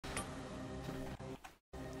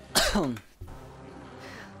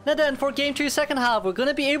Now then, for Game 2 second half, we're going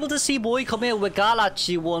to be able to see Boy come in with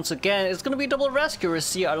Galachi once again. It's going to be double rescuer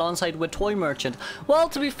here alongside with Toy Merchant. Well,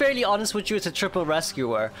 to be fairly honest with you, it's a triple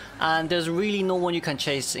rescuer. And there's really no one you can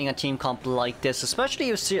chase in a team comp like this. Especially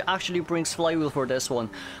if Seer actually brings Flywheel for this one.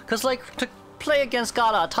 Because like, to play against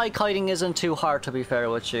Gala, tie kiting isn't too hard, to be fair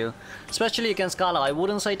with you. Especially against Gala, I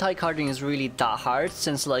wouldn't say tie kiting is really that hard.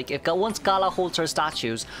 Since like, if once Gala holds her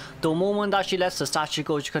statues, the moment that she lets the statue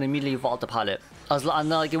go, she can immediately vault the pallet. And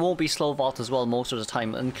like, it won't be slow vault as well most of the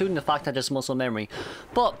time, including the fact that there's muscle memory.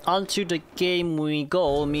 But onto the game we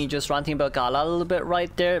go. Me just ranting about Gala a little bit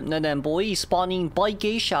right there. And then Boy spawning by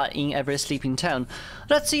Geisha in Ever Sleeping Town.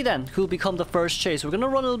 Let's see then who'll become the first chase. We're gonna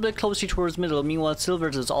run a little bit closely towards middle. Meanwhile,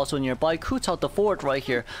 Silvers is also nearby. Coots out the fort right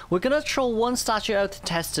here. We're gonna throw one statue out to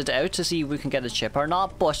test it out to see if we can get a chip or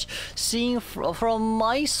not. But seeing from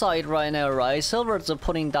my side right now, right, Silvers are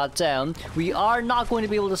putting that down. We are not going to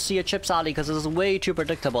be able to see a chip sadly because it's way too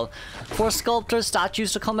predictable. For sculptors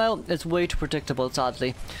statues to come out, it's way too predictable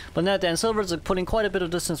sadly. But now then, Silvers are putting quite a bit of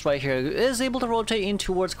distance right here. Is able to rotate in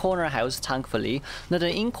towards corner house, thankfully. Now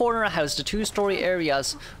then, in corner house, the two-story areas,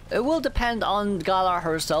 it will depend on Gala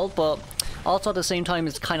herself, but also at the same time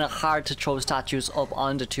it's kind of hard to throw statues up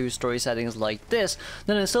on the two-story settings like this.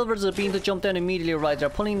 Then the Silvers are being to jump down immediately right there,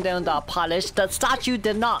 pulling down that pallet. That statue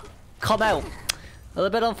did not come out. A little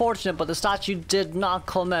bit unfortunate, but the statue did not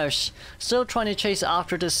come out. Still trying to chase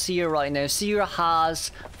after the Seer right now. Seer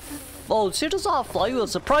has... Oh, Seer does not have Flywheel,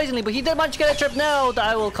 surprisingly, but he did manage to get a trip now. The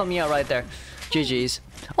owl coming out right there. GG's.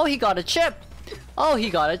 Oh, he got a chip. Oh, he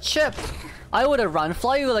got a chip. I would have run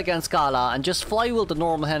Flywheel against Gala and just Flywheel the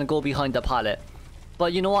normal hand and go behind the pallet.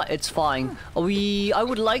 But you know what, it's fine. I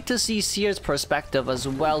would like to see Seer's perspective as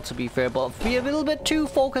well, to be fair, but we have a little bit too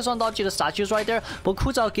focused on dodging the statues right there. But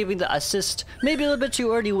Kuzao giving the assist, maybe a little bit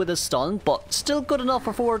too early with a stun, but still good enough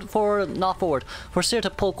for Seer to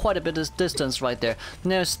pull quite a bit of distance right there.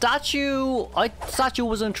 Now statue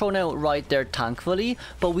wasn't thrown out right there, thankfully,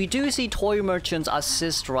 but we do see Toy Merchant's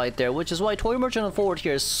assist right there, which is why Toy Merchant on forward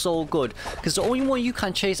here is so good, because the only one you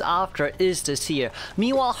can chase after is the Seer.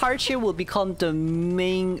 Meanwhile, Heart here will become the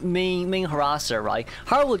main harasser, right?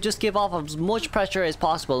 Heart will just give off as much pressure as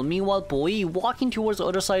possible. Meanwhile, Boy walking towards the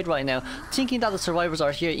other side right now, thinking that the survivors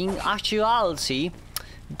are here. In actuality,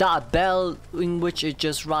 that bell in which it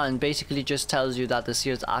just ran basically just tells you that the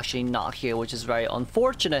Seer is actually not here, which is very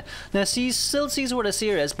unfortunate. Now, still sees where the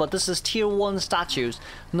Seer is, but this is tier 1 statues.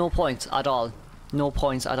 No points at all. No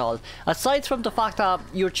points at all. Aside from the fact that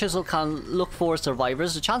your chisel can look for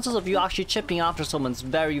survivors, the chances of you actually chipping after someone's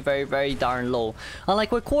very, very, very darn low. And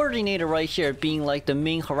like with Coordinator right here being like the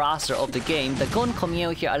main harasser of the game, the gun coming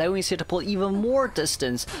out here allowing Seer to pull even more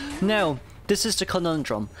distance. Now, this is the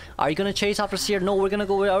conundrum. Are you going to chase after Seer? No, we're going to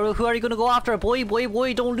go... Who are you going to go after? Boy,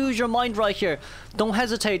 don't lose your mind right here. Don't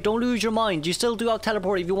hesitate. Don't lose your mind. You still do have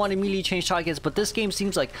teleport if you want to immediately change targets, but this game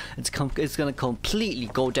seems like it's going to completely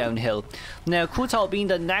go downhill. Now, Kutao being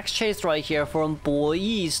the next chase right here from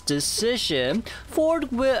Boy's decision.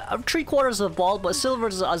 Forward with 3/4 of ball, but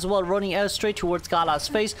Silvers as well running out straight towards Gala's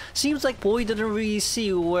face. Seems like Boy didn't really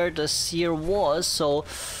see where the Seer was, so...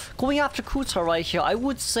 Going after Kuta right here, I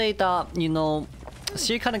would say that, you know,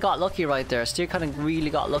 Seer kind of got lucky right there. Seer kind of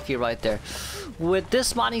really got lucky right there. With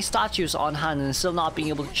this many statues on hand and still not being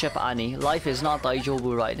able to chip any, life is not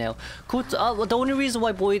Daijobu right now. Kuta, the only reason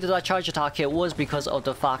why Boy did that charge attack hit was because of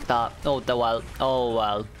the fact that, oh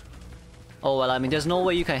well, I mean, there's no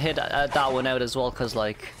way you can hit that one out as well, because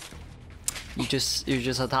like, you just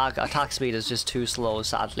attack speed is just too slow,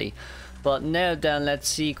 sadly. But now then, let's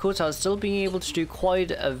see, Kuta is still being able to do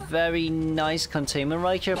quite a very nice containment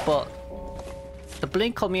right here, but the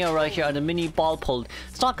blink coming out right here and the mini ball pull,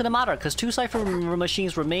 it's not going to matter because 2 Cypher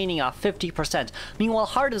machines remaining at 50%. Meanwhile,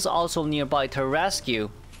 Heart is also nearby to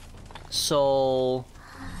rescue. So...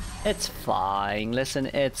 it's fine. Listen,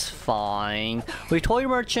 it's fine. With Toy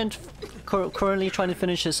Merchant currently trying to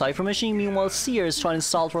finish his Cypher machine, meanwhile Seer is trying to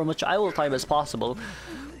stall for as much owl time as possible.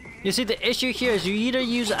 You see, the issue here is you either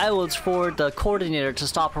use owls for the Coordinator to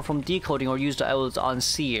stop her from decoding, or use the owls on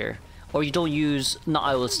Seer. Or you don't use, not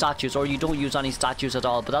owl statues, or you don't use any statues at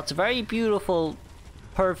all. But that's a very beautiful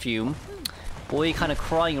perfume. Boy kind of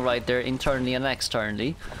crying right there internally and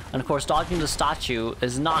externally. And of course, dodging the statue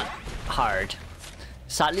is not hard.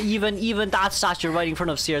 Sadly, even that statue right in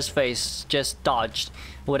front of Seer's face just dodged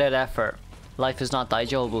without effort. Life is not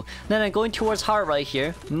Daijobu. Then I'm going towards Heart right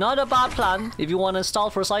here. Not a bad plan if you want to stall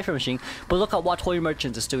for a Cypher machine. But look at what Toy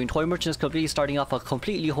Merchant is doing. Toy Merchant is completely starting off a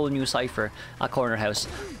completely whole new Cypher at Corner House.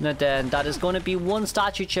 Now then, that is going to be one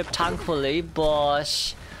statue chip, thankfully.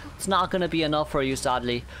 But it's not going to be enough for you,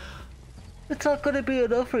 sadly. It's not gonna be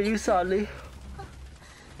enough for you, sadly.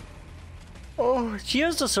 Oh,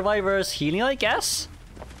 cheers to survivors healing, I guess.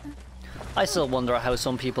 I still wonder how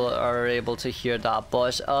some people are able to hear that,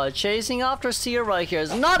 but chasing after Seer right here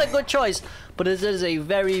is not a good choice, but it is a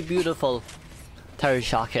very beautiful Terry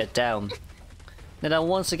Shock hit down. And then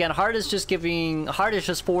once again, Heart is just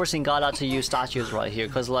forcing Gala to use statues right here,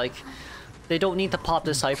 because like, they don't need to pop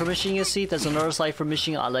the Cypher Machine, you see. There's another Cypher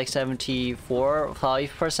Machine at like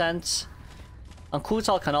 74.5%. And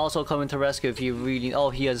Kutal can also come into rescue if you really... Oh,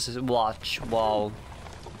 he has watch. Wow.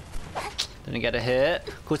 Didn't get a hit.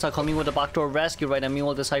 Kutal coming with a backdoor rescue right now.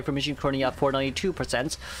 Meanwhile, the Cypher Machine currently at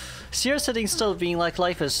 492%. Seer sitting still being like,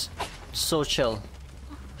 life is so chill.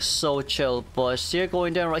 So chill. But Seer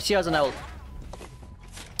going down right... Seer has an owl.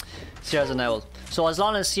 Seer has an owl. So as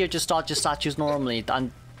long as Seer just dodges statues normally,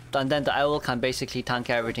 and then the owl can basically tank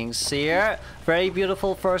everything. Seer, very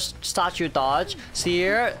beautiful first statue dodge.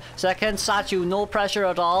 Seer, second statue, no pressure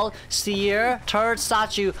at all. Seer, third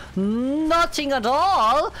statue, nothing at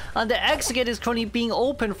all. And the exit gate is currently being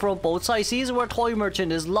opened from both sides. This is where Toy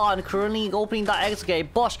Merchant is Lon currently opening that exit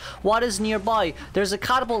gate. But what is nearby? There's a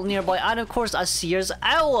catapult nearby, and of course a Seer's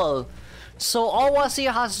owl. So all what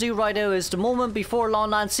Seer has to do right now is the moment before Lon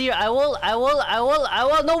lands. Seer, owl.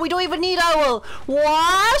 No, we don't even need owl.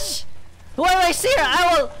 What? Wait, Seer,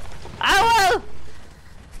 owl.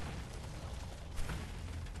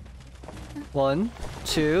 One,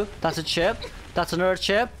 two. That's a chip. That's another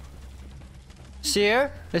chip.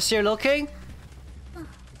 Seer, is Seer looking?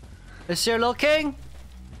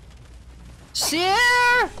 Seer?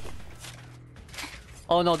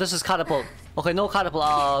 Oh no, this is catapult. Okay, no catapult.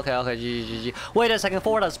 Oh, okay, GG. Wait a second,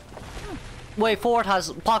 Ford has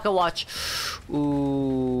pocket watch. Ooh.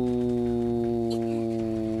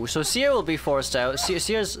 So Seer will be forced out.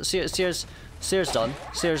 Seer's done.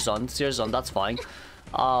 Seer's done. That's fine.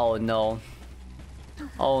 Oh no.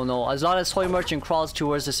 As long as Toy Merchant crawls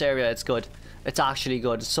towards this area, it's good. It's actually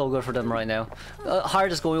good. It's so good for them right now.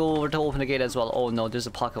 Heart is going over to open the gate as well. Oh no, there's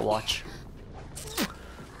a pocket watch.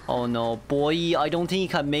 Oh no, boy, I don't think he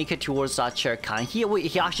can make it towards that chair, can he? Wait,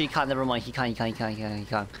 he actually can, never mind, he can.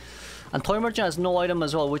 And Toy Merchant has no item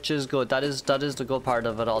as well, which is good. That is the good part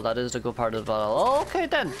of it all. Oh, okay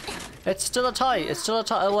then. It's still a tie.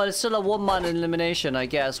 Well, it's still a one-man elimination, I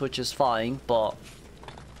guess, which is fine, but...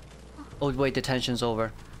 Oh wait, the tension's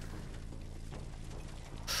over.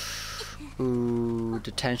 Ooh,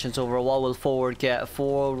 the tension's over. What will Forward get?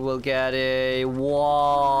 Forward will get a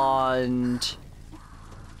wand.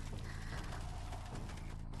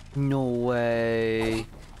 No way.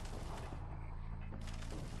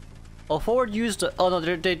 Oh, Forward used... Oh no,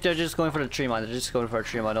 they're just going for the tree mine.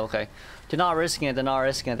 Okay. They're not risking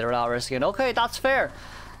it. Okay, that's fair.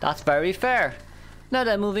 That's very fair. Now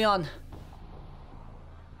then, moving on.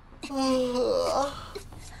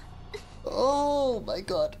 Oh my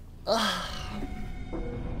god.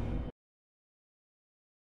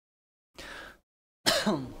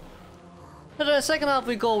 To the second half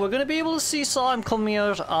we go. We're gonna be able to see Slime coming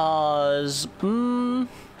out as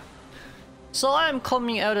Slime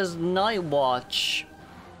coming out as Night Watch.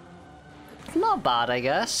 Not bad, I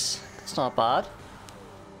guess. It's not bad.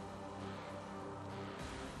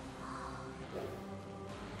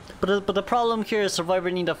 But the problem here is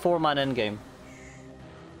Survivor need a 4-man endgame.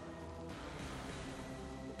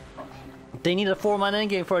 They need a 4-man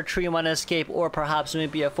endgame for a 3-man escape, or perhaps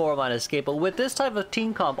maybe a 4-man escape. But with this type of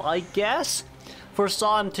team comp, I guess for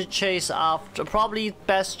Slime to chase after, probably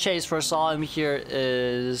best chase for Slime here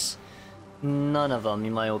is none of them,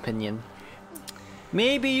 in my opinion.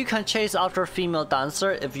 Maybe you can chase after Female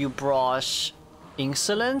Dancer if you brought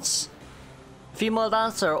Insolence. Female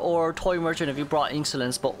Dancer or Toy Merchant if you brought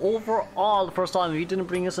Insolence. But overall, the first time if you didn't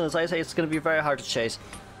bring Insolence, I say it's going to be very hard to chase.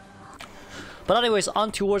 But anyways,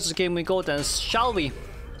 on towards the game we go then, shall we?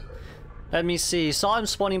 Let me see. So I'm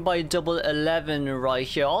spawning by double 11 right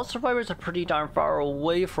here. All survivors are pretty darn far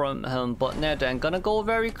away from him. But now then, gonna go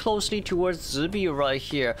very closely towards Zuby right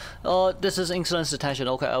here. This is Insolence Detention.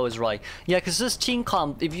 Okay, I was right. Yeah, because this team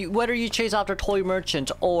comp, whether you chase after Toy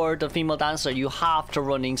Merchant or the Female Dancer, you have to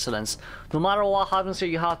run Insolence. No matter what happens here,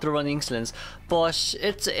 you have to run Insolence. But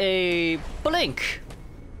it's a blink,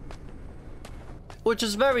 which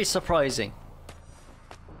is very surprising.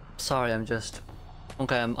 Sorry, I'm just...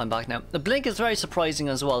 Okay, I'm back now. The blink is very surprising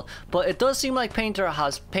as well, but it does seem like Painter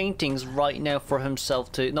has paintings right now for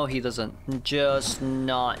himself to... No, he doesn't. Just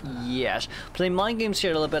not yet. Playing mind games here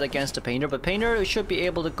a little bit against the Painter, but Painter should be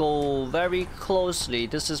able to go very closely.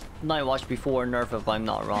 This is Night Watch before nerf, if I'm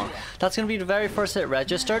not wrong. That's going to be the very first hit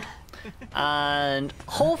registered, and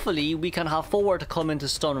hopefully we can have Forward to come into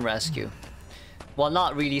stun rescue. Well,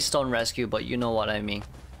 not really stun rescue, but you know what I mean.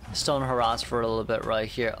 Stun harass for a little bit right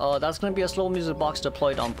here. Oh, that's going to be a slow music box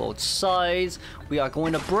deployed on both sides. We are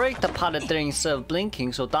going to break the pallet there instead of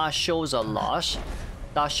blinking, so that shows a lot.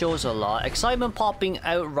 That shows a lot. Excitement popping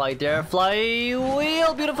out right there.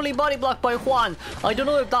 Flywheel beautifully body blocked by Juan. I don't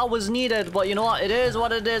know if that was needed, but you know what? It is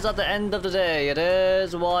what it is at the end of the day. It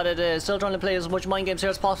is what it is. Still trying to play as much mind games here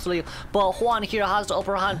as possibly, but Juan here has the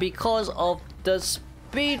upper hand because of the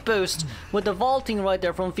speed boost with the vaulting right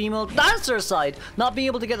there from female dancer side. Not being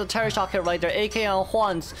able to get the terror shock hit right there. AK and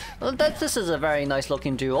Juan's. This is a very nice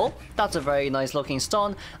looking duo. That's a very nice looking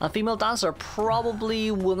stun. And female dancer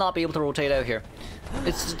probably will not be able to rotate out here.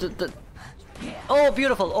 It's oh,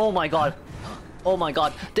 beautiful. Oh my god. Oh my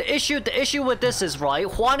god. The issue with this is, right,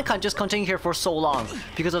 Juan can't just continue here for so long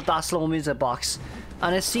because of that slow music box.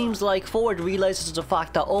 And it seems like Forward realizes the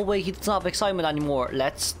fact that, oh wait, he doesn't have excitement anymore.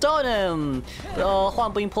 Let's stun him.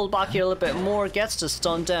 Juan being pulled back here a little bit more, gets the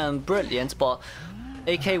stun down. Brilliant, but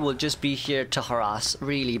AK will just be here to harass,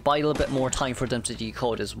 really. Buy a little bit more time for them to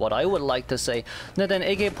decode is what I would like to say. Now then,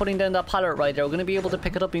 AK putting down that pallet right there. We're going to be able to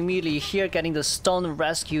pick it up immediately here, getting the stun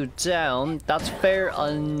rescue down. That's fair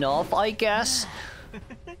enough, I guess.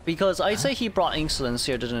 Because I'd say he brought insolence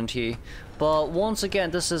here, didn't he? But once again,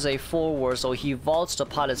 this is a forward, so he vaults the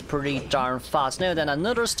pallets pretty darn fast. Now then,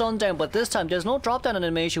 another stun down, but this time there's no drop down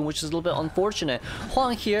animation, which is a little bit unfortunate.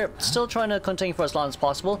 Juan here, still trying to contain for as long as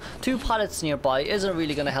possible. 2 pallets nearby isn't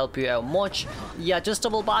really going to help you out much. Yeah, just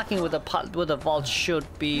double backing with a vault should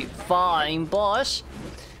be fine, but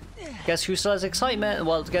guess who still has excitement?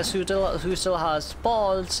 Well, guess who still has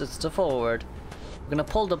balls? It's the forward. We're gonna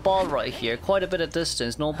pull the ball right here, quite a bit of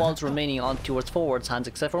distance, no balls remaining on towards forward's hands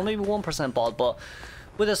except for maybe 1% ball, but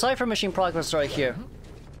with the Cypher Machine progress right here,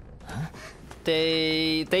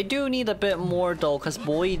 they do need a bit more though, because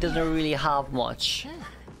Boy doesn't really have much.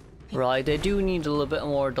 Right, they do need a little bit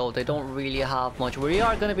more though, they don't really have much. We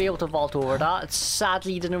are going to be able to vault over that.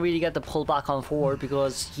 Sadly, didn't really get the pull back on forward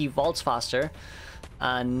because he vaults faster.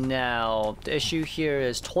 And now, the issue here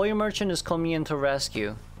is Toy Merchant is coming in to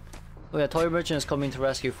rescue. Oh yeah, Toy Merchant is coming to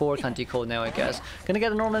rescue. Forward can't decode now, I guess. Gonna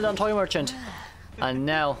get a normal on Toy Merchant. And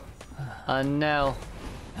now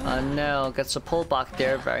gets a pull back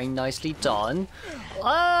there. Very nicely done.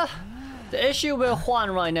 The issue with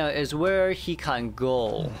Juan right now is where he can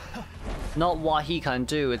go. Not what he can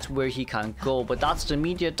do, it's where he can go. But that's the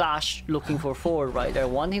immediate dash looking for forward right there.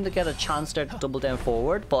 Wanting to get a chance there to double down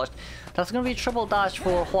forward, but that's going to be a triple dash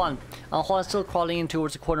for Juan. And Juan's still crawling in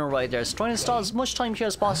towards the corner right there. So trying to stall as much time here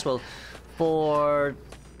as possible for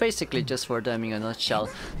basically just for them in a nutshell.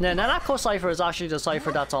 Now Nanako Cypher is actually the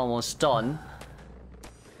Cypher that's almost done.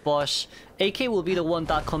 But AK will be the one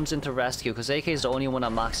that comes into rescue because AK is the only one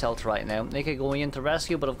at max health right now. AK going into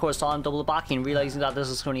rescue, but of course on double backing, realizing that this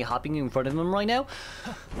is currently happening in front of him right now.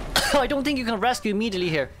 I don't think you can rescue immediately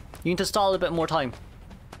here. You need to stall a bit more time.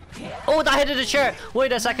 Oh, that hit the chair.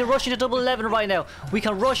 Wait a second, rushing to double 11 right now. We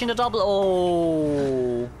can rush into double.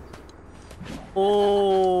 Oh.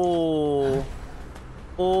 Oh.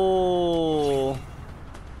 Oh.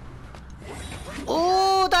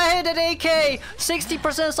 Oh, that hit an AK!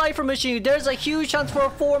 60% Cypher Machine. There's a huge chance for a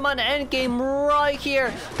 4-man endgame right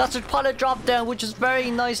here. That's a pallet drop down, which is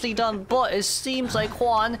very nicely done. But it seems like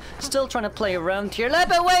Juan still trying to play around here.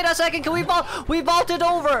 Wait a second. Can we vault? We vaulted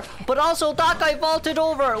over. But also that guy vaulted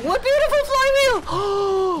over. What beautiful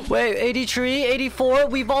flywheel! Wait, 83, 84.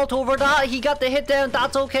 We vault over that. He got the hit down.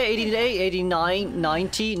 That's okay. 88, 89,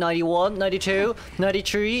 90, 91, 92,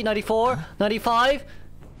 93, 94, 95.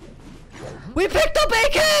 We picked up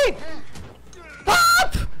AK!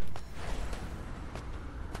 Pop!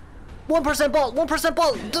 1% ball, 1%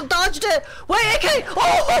 ball. Dodged it. Wait, AK!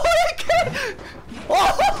 Oh, AK!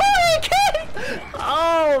 Oh, AK!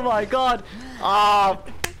 Oh my god. Oh.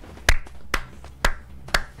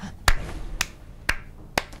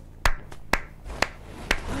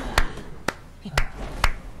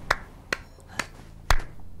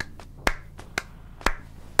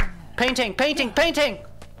 Painting, painting, painting!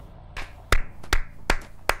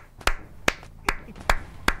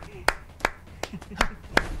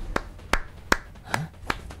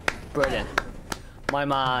 Brilliant. My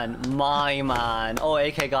man. Oh,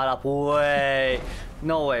 AK got up way.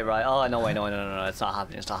 No way, right? Oh, no way, no. It's not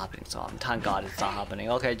happening, So, thank God it's not happening.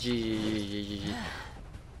 Okay, GG.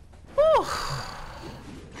 Whew.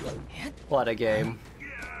 What a game.